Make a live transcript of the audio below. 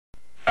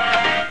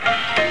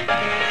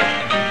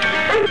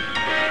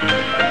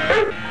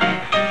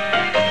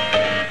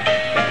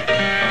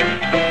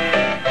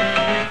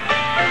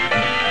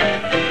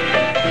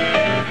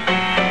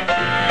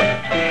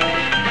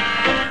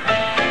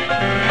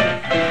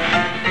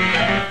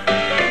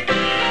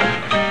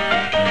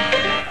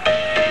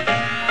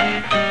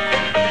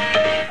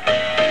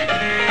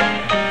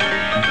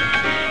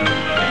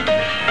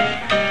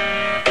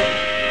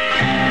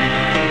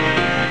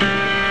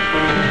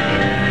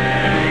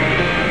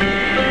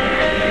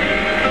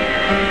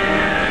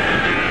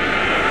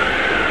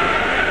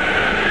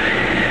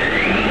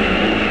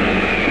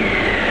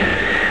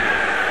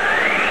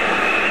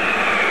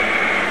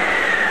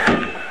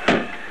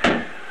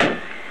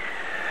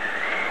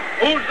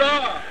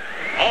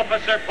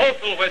Officer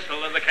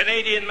Postlewhistle of the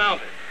Canadian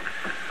Mounted.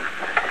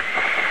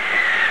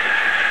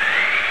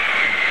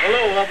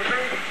 Hello, officer.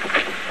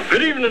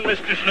 Good evening,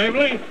 Mr.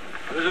 Snavely.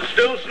 Is it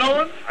still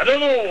snowing? I don't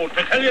know.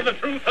 To tell you the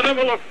truth, I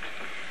never looked.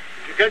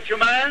 Did you catch your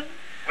man?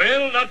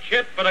 Well, not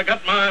yet, but I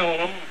got my eye on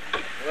him.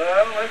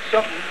 Well, that's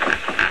something.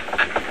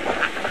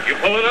 You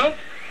pulling out?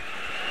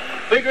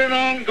 Figuring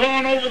on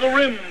going over the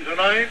rim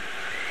tonight.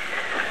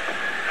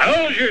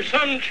 How's your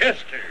son,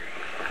 Chester?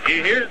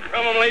 You heard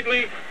from him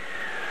lately?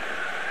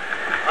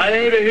 I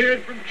ain't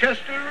a-heard from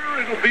Chester.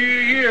 It'll be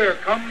a year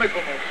come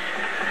Michaelmas.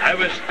 I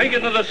was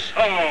thinking of the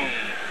song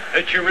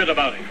that you read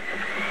about him.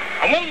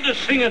 I wanted to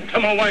sing it to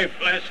my wife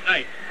last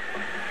night.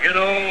 You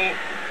know,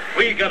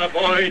 we got a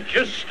boy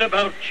just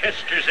about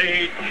Chester's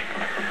age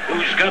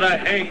who's got a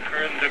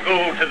hankering to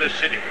go to the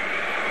city.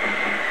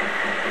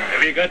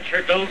 Have you got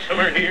your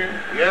dulcimer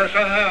here? Yes,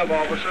 I have,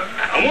 officer.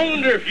 I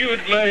wonder if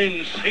you'd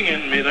mind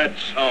singing me that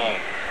song.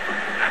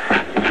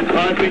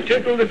 I'd be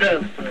tickled to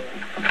death, sir.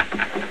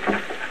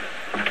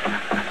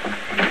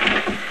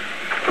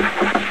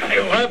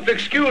 You'll have to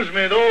excuse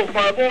me, though, if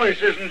my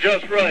voice isn't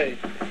just right.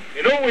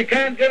 You know, we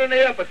can't get any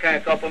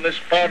ipecac up in this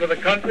part of the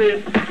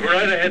country.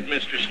 Right ahead,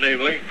 Mr.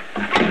 Snavely.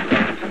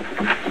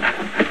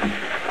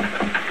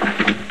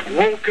 You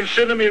won't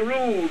consider me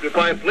rude if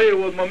I play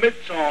with my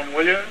mitts on,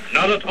 will you?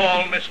 Not at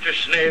all, Mr.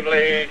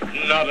 Snavely.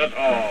 Not at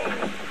all.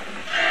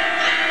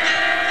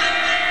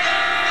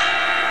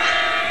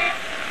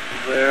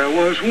 There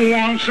was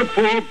once a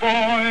poor boy,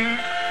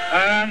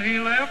 and he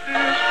left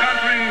his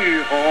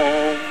country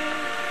home,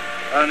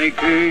 and he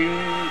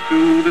came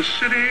to the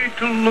city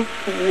to look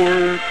for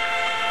work.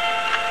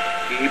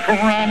 He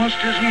promised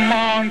his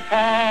ma and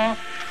pa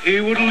he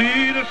would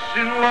lead a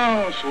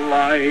sinless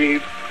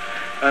life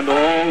and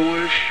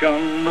always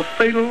shun the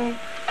fatal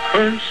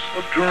curse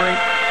of drink.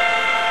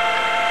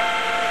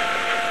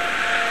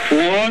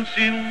 Once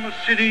in the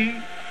city,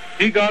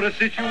 he got a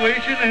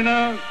situation in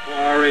a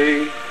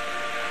quarry,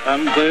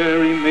 and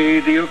there he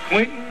made the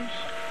acquaintance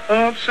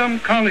of some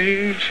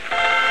college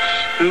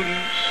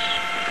students.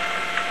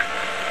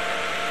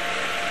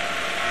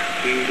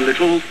 He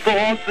little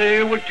thought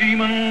they were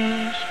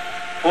demons,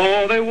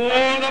 for they wore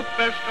the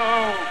best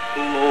of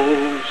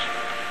clothes.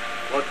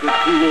 But good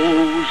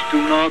clothes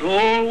do not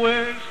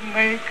always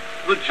make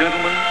the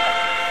gentleman.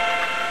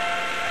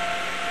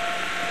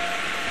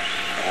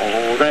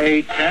 So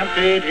they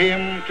tempted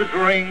him to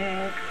drink,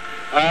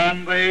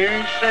 and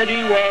they said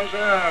he was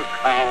a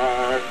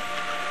coward,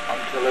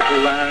 until at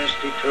last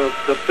he took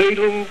the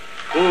fatal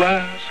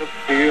glass of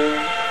beer.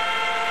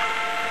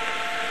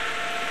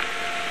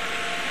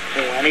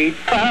 When he'd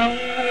found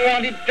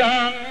what he'd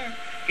done,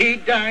 he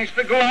dashed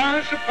the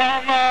glass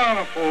upon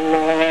the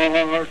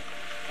floor,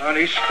 and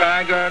he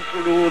staggered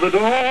through the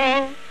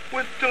door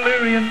with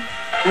delirium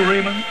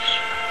tremens.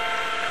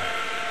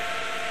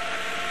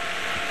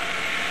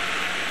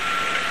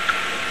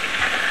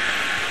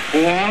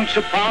 Once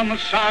upon the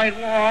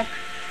sidewalk,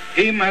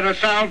 he met a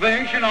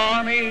Salvation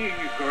Army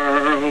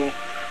girl,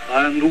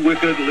 and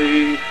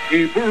wickedly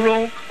he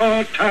broke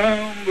her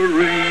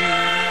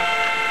tambourine.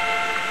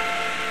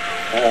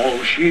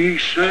 All she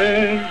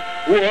said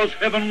was,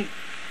 "Heaven,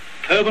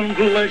 heaven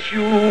bless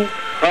you,"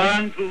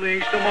 and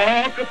placed a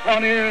mark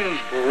upon his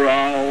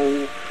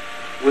brow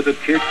with a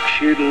kick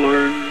she'd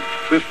learned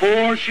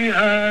before she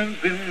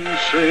had been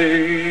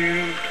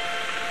saved.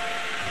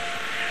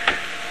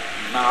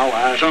 Now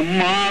as a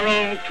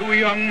moral to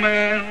young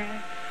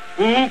men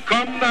who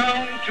come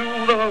down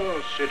to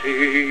the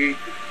city,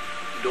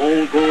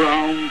 don't go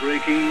around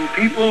breaking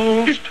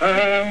people's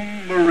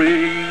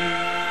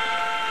tambourines.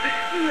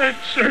 That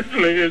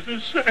certainly is a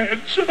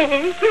sad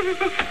song.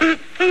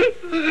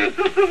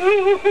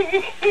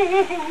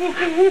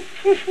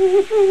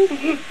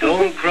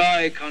 Don't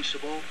cry,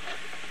 Constable.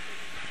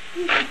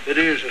 It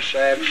is a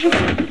sad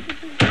song.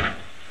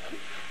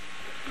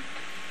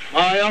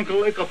 My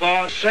Uncle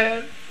Ichabod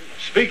said,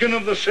 speaking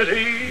of the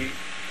city,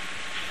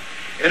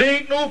 it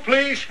ain't no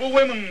place for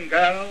women,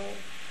 gal,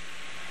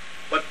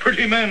 but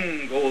pretty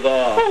men go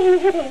there.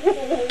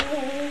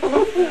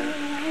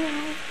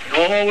 He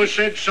always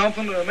said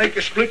something to make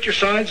you split your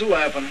sides of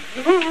laughing.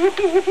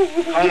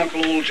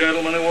 Comical old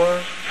gentleman he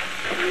was.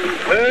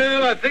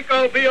 Well, I think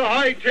I'll be a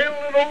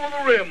hightailing it over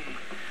the rim.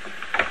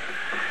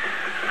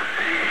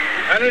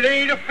 And it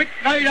ain't a fit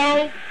night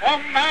out for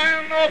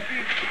man or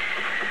beast.